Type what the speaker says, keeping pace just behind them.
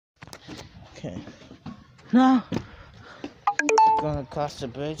Okay. No. Going across the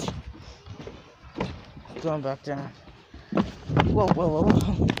bridge. Going back down. Whoa, whoa, whoa,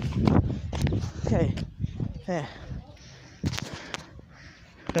 whoa. Okay. There.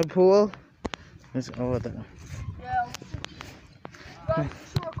 The pool is over there. Yeah. But we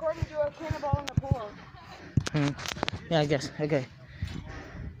should record and do a cannonball in the pool. Yeah, I guess. Okay.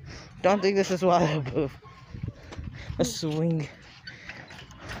 Don't think this is waterproof. A swing.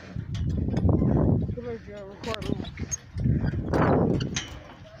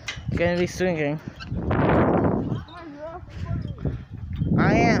 Gonna be swinging.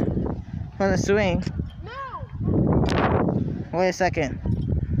 I am on the swing. No. Wait a second.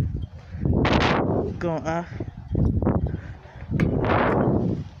 Going up.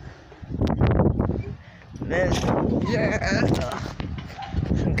 Then, yeah.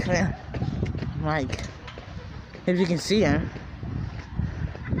 Okay. Mike. If you can see him.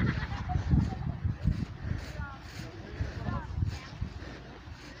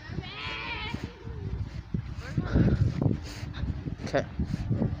 Okay.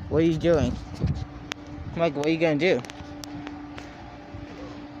 What are you doing? Mike, what are you gonna do?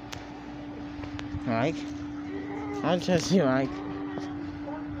 Mike? I don't trust you, Mike.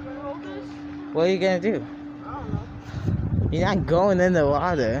 What are you gonna do? I don't know. You're not going in the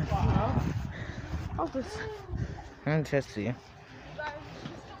water. No. I'll just... I don't trust you.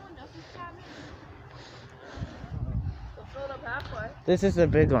 This is the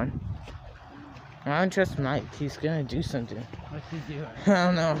big one. I don't trust Mike. He's gonna do something. What's he doing? I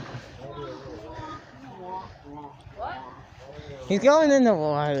don't know. What? He's going in the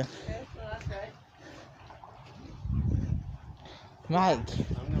water. Okay, so that's right. Mike.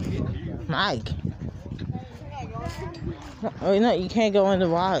 Mike. Oh no, you can't go in the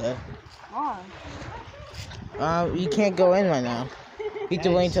water. Why? You can't go in right now. You have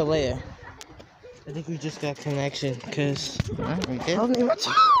to wait until later. I think we just got connection, cause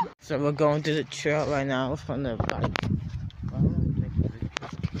so we're going to the trail right now from the bike.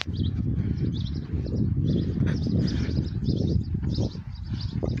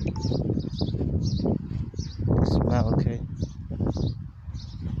 Smell okay.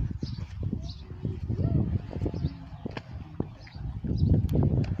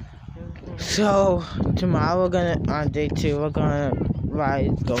 So tomorrow we're gonna on day 2 we're gonna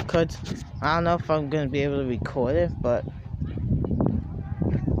ride go-karts. I don't know if I'm gonna be able to record it, but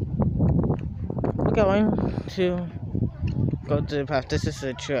we're going to go to the path. This is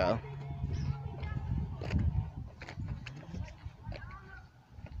the trail.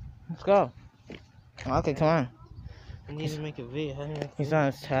 Let's go. Okay, come on. I need to make a video. How do you make a He's video?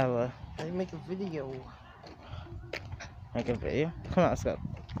 on his tablet. How do you make a video? Make a video? Come on, let's go.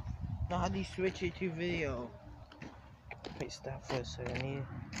 No, how do you switch it to video? Wait, stop for a second. I need...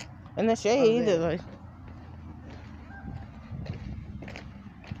 In the shade, there. like.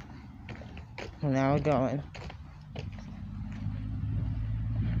 Now we're going.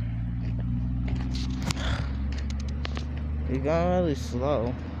 You're going really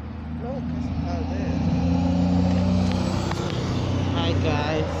slow. No, that's not there. Hi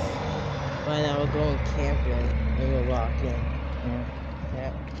guys. Right now we're going camping and we're walking.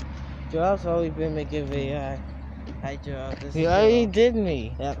 Yeah. Joel's always been making video. Hi, Joel. This You is already Joel. did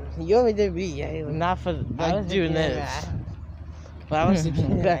me. Yep. You already did me, yeah. Not for I like was doing thinking this. But I was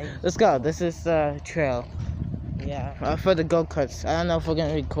thinking Okay, let's go. This is the trail yeah. for the go-karts. I don't know if we're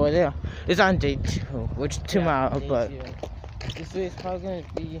gonna record it. It's on day 2, which tomorrow, Yeah, but this video is probably gonna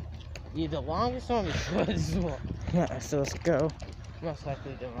be either the longest one or the shortest one. yeah. So let's go. Most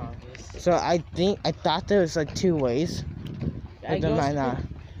likely the longest. So I thought there was like 2 ways, but there might not.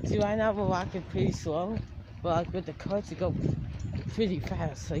 See, right now we're walking pretty slow, but like with the carts, you go pretty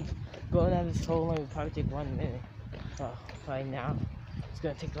fast. Like going down this whole lane would probably take 1 minute. So right now, it's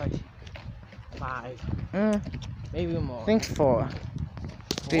gonna take like 5, maybe more. I think 4.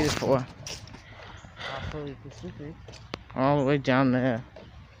 3 to 4. Fully Pacific. All the way down there.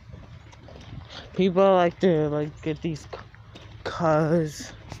 People like to get these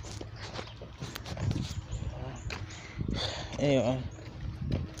cars. Anyway.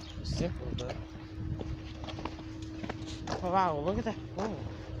 It's simple, but. Oh wow, look at that. Oh,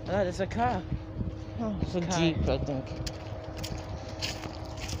 there's a car. Oh, it's a car. Jeep, I think.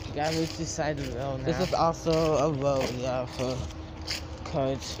 You gotta move to the side of the road now. This is also a road, yeah, for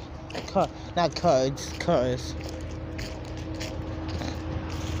cars. Not cards, cars.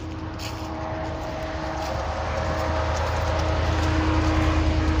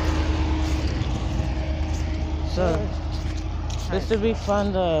 So, this would be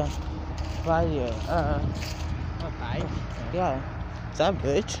fun to ride here. a bike. Yeah. Is that a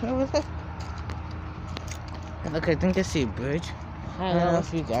bridge over there? Look, I think I see a bridge. I don't know know.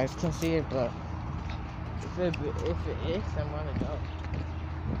 if you guys can see it, but If it is, I'm gonna go.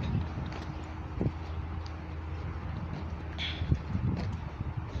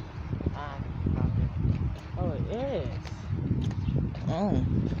 Oh, it is. oh,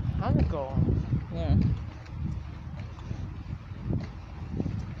 I'm gonna go. yeah.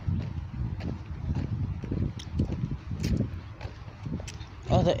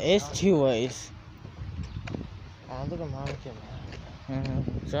 Oh, there is 2 ways. Oh, look at Mama Kim.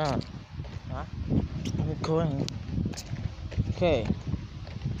 So, Huh? I'm going. Okay.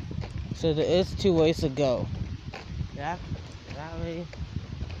 So there is 2 ways to go. That way.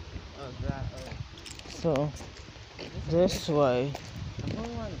 Oh, that way. So this way I'm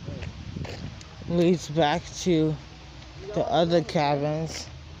going one way. leads back to the other cabins.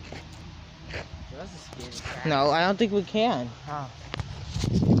 That's a scary cat. No, I don't think we can. Huh.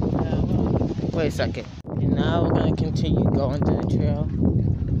 Wait a second. And now we're gonna continue going to the trail.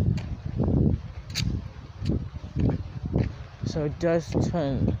 So it does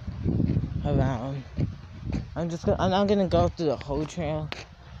turn around. I'm not gonna go through the whole trail,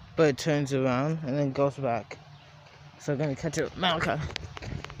 but it turns around and then goes back. So I'm gonna catch up with Malachi.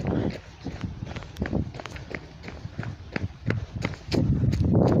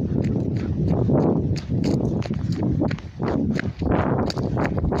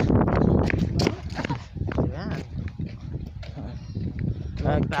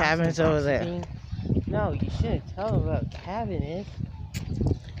 Cabin's over there. No, you shouldn't tell them what a cabin is.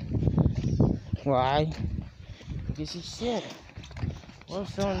 Why? Because you should. What if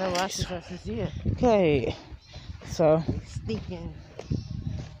someone never watches us to see it? Okay. So Sneaking.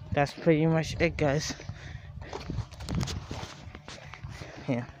 that's pretty much it, guys.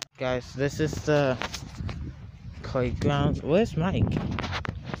 Yeah, guys, this is the playground. Where's Mike?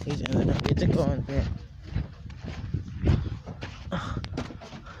 He's in there. It's going there.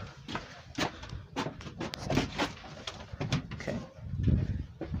 Okay.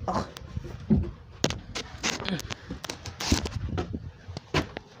 Oh.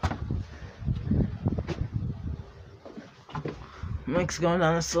 Mike's going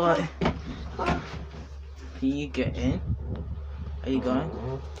down the slide. Can you get in? Are you going?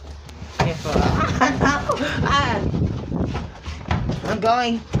 Careful. I'm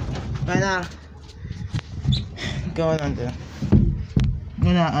going. Right now. Going under.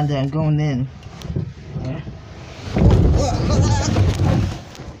 We're not under, I'm going in. Yeah.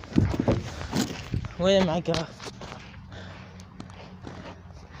 Where did Mike go?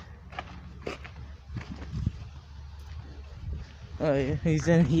 Oh, yeah, he's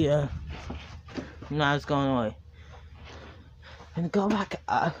in here. Now it's going away. And go back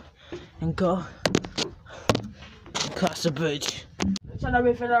up and go across the bridge. I'm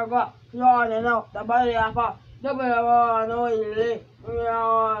gonna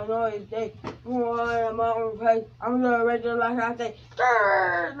read it like I say.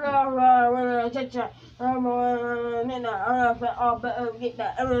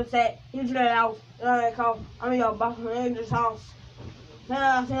 I'm your boss in this house.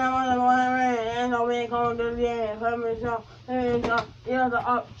 I see I'm on the one and I'll be going to the end. Let me stop. You know, the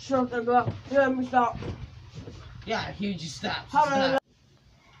up, short the go. Let me stop. Yeah, huge stop. How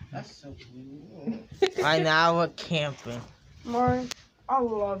That's so cool. Right now we're camping. Maury, I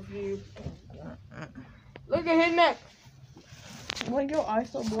love you. Look at his neck. Why your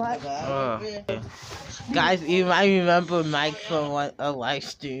eyes so black? Guys, you might remember Mike from a live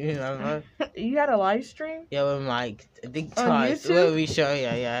stream, remember? You had a live stream? Yeah, with Mike. I think On twice. YouTube? Where we show you,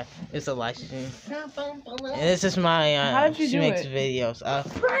 yeah. It's a live stream. And this is my, How did you she do makes it? videos. I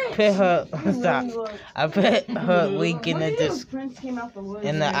put her, stop. I put her link in the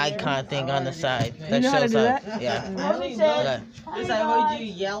in the icon thing on the side. You That know how to shows do up. that? Yeah. Okay. Yes, I heard you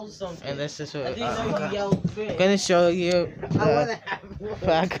yell something. And this is what I didn't know you yelled I'm fish. gonna show you the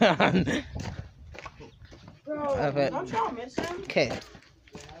background. Bro, don't y'all miss him? Okay.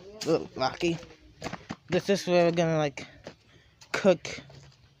 Look, Rocky. This is where we're gonna like cook.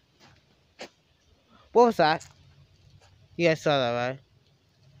 What was that? You guys saw that, right?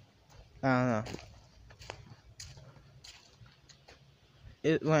 I don't know.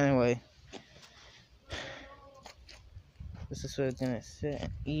 It went away. This is where we're gonna sit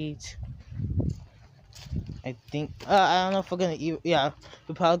and eat. I think, I don't know if we're gonna eat. Yeah,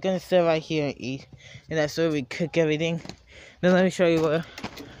 we're probably gonna sit right here and eat. And that's where we cook everything. Then let me show you where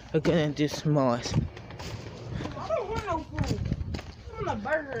we're gonna do s'mores. I don't want no food. I want a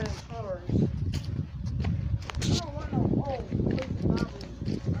burger and cars. I don't want no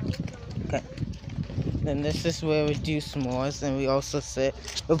Okay. Then this is where we do s'mores, and we also sit.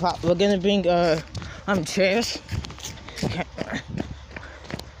 We're gonna bring chairs. Okay.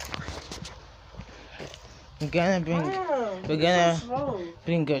 We're gonna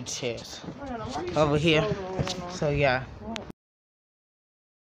bring good chairs over here. So yeah.